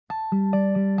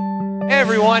Hey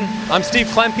everyone, I'm Steve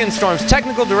Klemkin, Storm's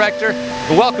Technical Director,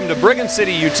 and welcome to Brigham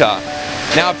City, Utah.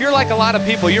 Now if you're like a lot of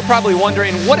people, you're probably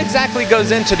wondering what exactly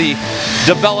goes into the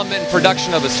development and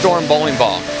production of a Storm bowling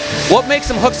ball. What makes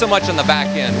them hook so much on the back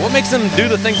end? What makes them do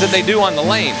the things that they do on the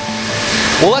lane?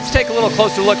 Well, let's take a little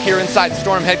closer look here inside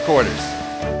Storm headquarters.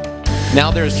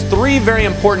 Now there's three very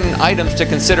important items to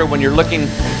consider when you're looking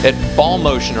at ball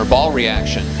motion or ball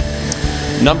reaction.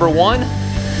 Number one,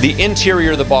 the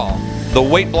interior of the ball, the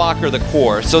weight block or the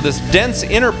core. So this dense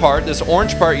inner part, this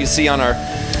orange part you see on our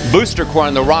booster core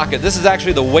on the rocket, this is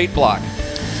actually the weight block.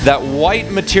 That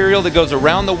white material that goes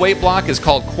around the weight block is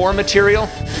called core material.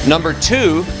 Number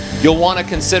two, you'll want to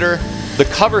consider the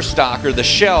cover stock or the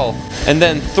shell. And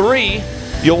then three,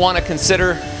 you'll want to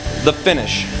consider the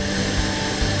finish.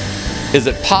 Is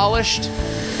it polished?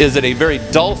 Is it a very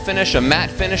dull finish, a matte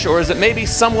finish, or is it maybe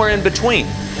somewhere in between?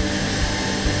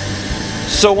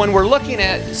 So when we're looking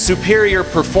at superior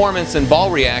performance and ball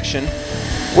reaction,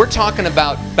 we're talking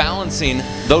about balancing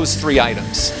those three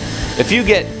items. If you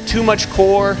get too much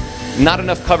core, not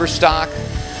enough cover stock,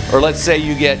 or let's say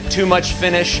you get too much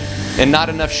finish and not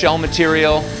enough shell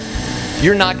material,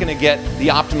 you're not going to get the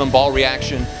optimum ball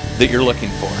reaction that you're looking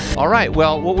for. All right,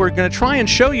 well, what we're going to try and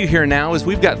show you here now is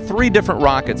we've got three different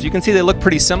rockets. You can see they look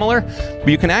pretty similar, but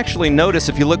you can actually notice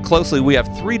if you look closely, we have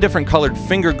three different colored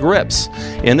finger grips,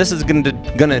 and this is going to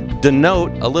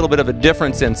denote a little bit of a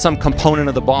difference in some component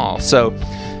of the ball. So,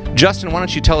 Justin, why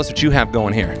don't you tell us what you have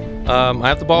going here? I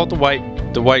have the ball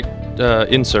with the white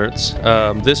inserts.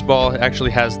 This ball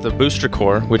actually has the booster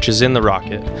core, which is in the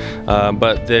rocket,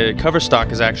 but the cover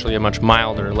stock is actually a much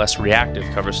milder, less reactive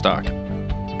cover stock.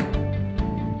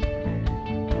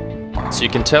 So you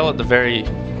can tell at the very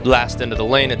last end of the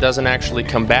lane, it doesn't actually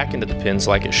come back into the pins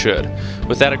like it should.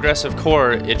 With that aggressive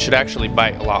core, it should actually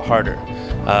bite a lot harder.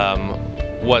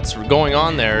 What's going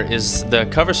on there is the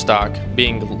cover stock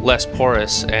being less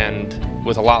porous and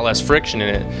with a lot less friction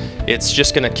in it, it's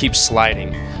just going to keep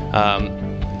sliding.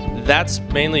 That's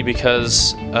mainly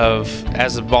because of,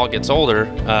 as the ball gets older,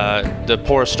 the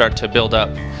pores start to build up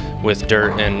with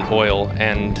dirt and oil,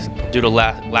 and due to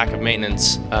lack of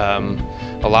maintenance,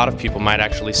 a lot of people might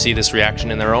actually see this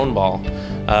reaction in their own ball,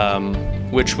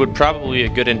 which would probably be a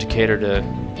good indicator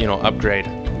to, upgrade,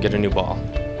 get a new ball.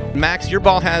 Max, your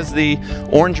ball has the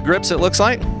orange grips, it looks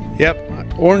like?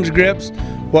 Yep, orange grips.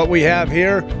 What we have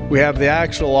here, we have the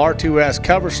actual R2S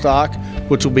cover stock,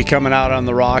 which will be coming out on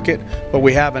the rocket, but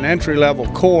we have an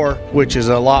entry-level core, which is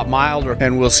a lot milder,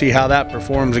 and we'll see how that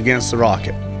performs against the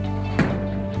rocket.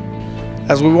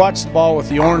 As we watch the ball with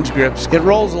the orange grips, it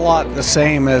rolls a lot the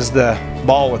same as the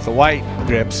ball with the white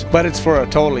grips, but it's for a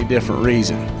totally different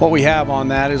reason. What we have on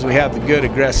that is we have the good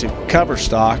aggressive cover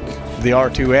stock, the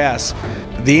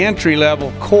R2S. The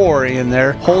entry-level core in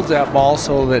there holds that ball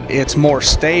so that it's more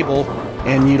stable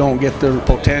and you don't get the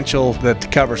potential that the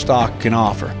cover stock can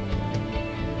offer.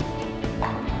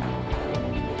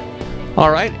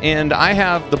 All right, and I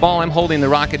have the ball I'm holding, the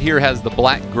rocket here, has the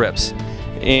black grips.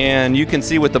 And you can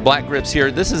see with the black grips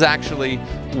here, this is actually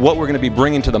what we're going to be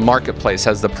bringing to the marketplace. It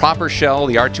has the proper shell,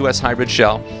 the R2S hybrid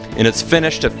shell, and it's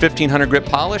finished at 1500 grit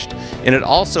polished, and it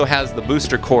also has the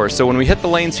booster core. So when we hit the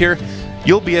lanes here,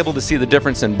 you'll be able to see the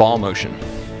difference in ball motion.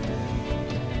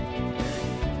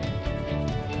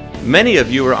 Many of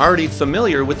you are already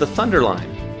familiar with the Thunderline.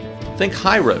 Think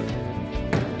high road.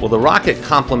 Well, the rocket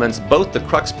complements both the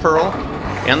crux pearl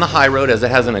and the high road, as it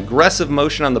has an aggressive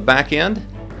motion on the back end.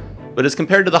 But as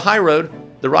compared to the high road,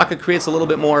 the rocket creates a little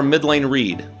bit more mid-lane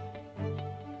read.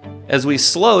 As we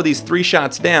slow these three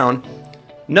shots down,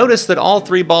 notice that all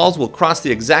three balls will cross the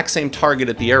exact same target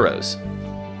at the arrows.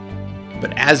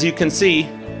 But as you can see,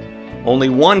 only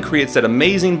one creates that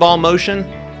amazing ball motion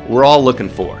we're all looking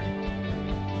for.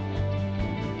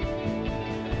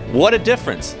 What a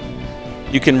difference!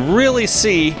 You can really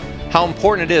see how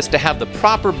important it is to have the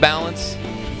proper balance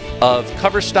of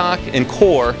cover stock and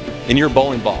core in your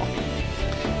bowling ball.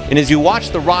 And as you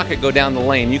watch the rocket go down the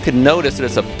lane, you can notice that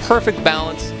it's a perfect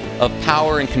balance of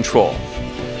power and control.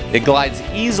 It glides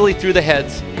easily through the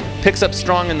heads, picks up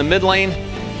strong in the mid lane,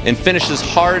 and finishes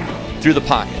hard through the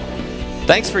pocket.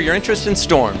 Thanks for your interest in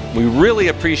Storm. We really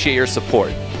appreciate your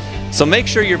support. So make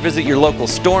sure you visit your local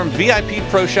Storm VIP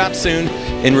Pro Shop soon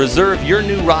and reserve your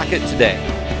new rocket today.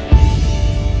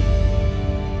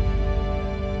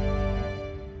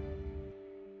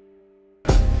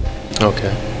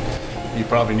 Okay. You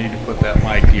probably need to put that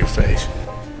mic to your face.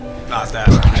 Not that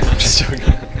high. I'm just joking.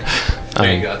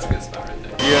 There you go, that's a good start right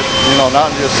there. You know,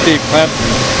 not just Steve Klemkin,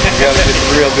 you gotta get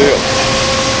the real deal.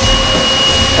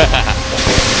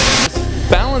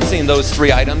 Balancing those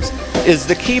three items is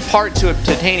the key part to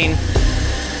obtaining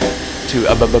to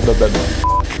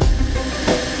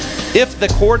if the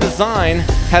core design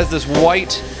has this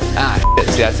white,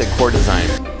 see, I said core design.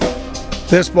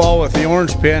 This ball with the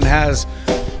orange pin has,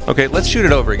 okay, let's shoot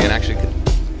it over again, actually.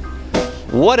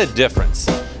 What a difference.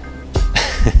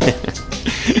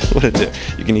 What a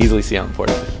difference. You can easily see how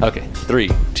important it is. Okay, 3,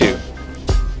 2.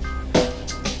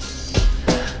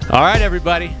 All right,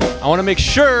 everybody. I want to make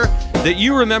sure that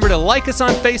you remember to like us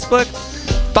on Facebook,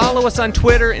 follow us on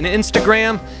Twitter and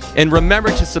Instagram, and remember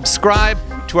to subscribe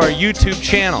to our YouTube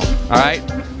channel, all right?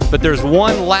 But there's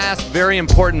one last very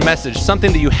important message,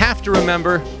 something that you have to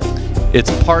remember.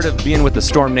 It's part of being with the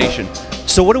Storm Nation.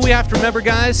 So what do we have to remember,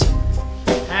 guys?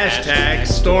 hashtag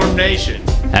Storm Nation.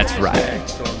 That's right. Hashtag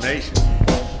Storm Nation.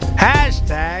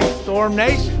 Hashtag Storm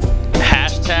Nation.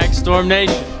 Hashtag Storm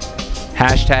Nation.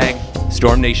 Hashtag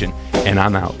Storm Nation. And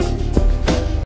I'm out.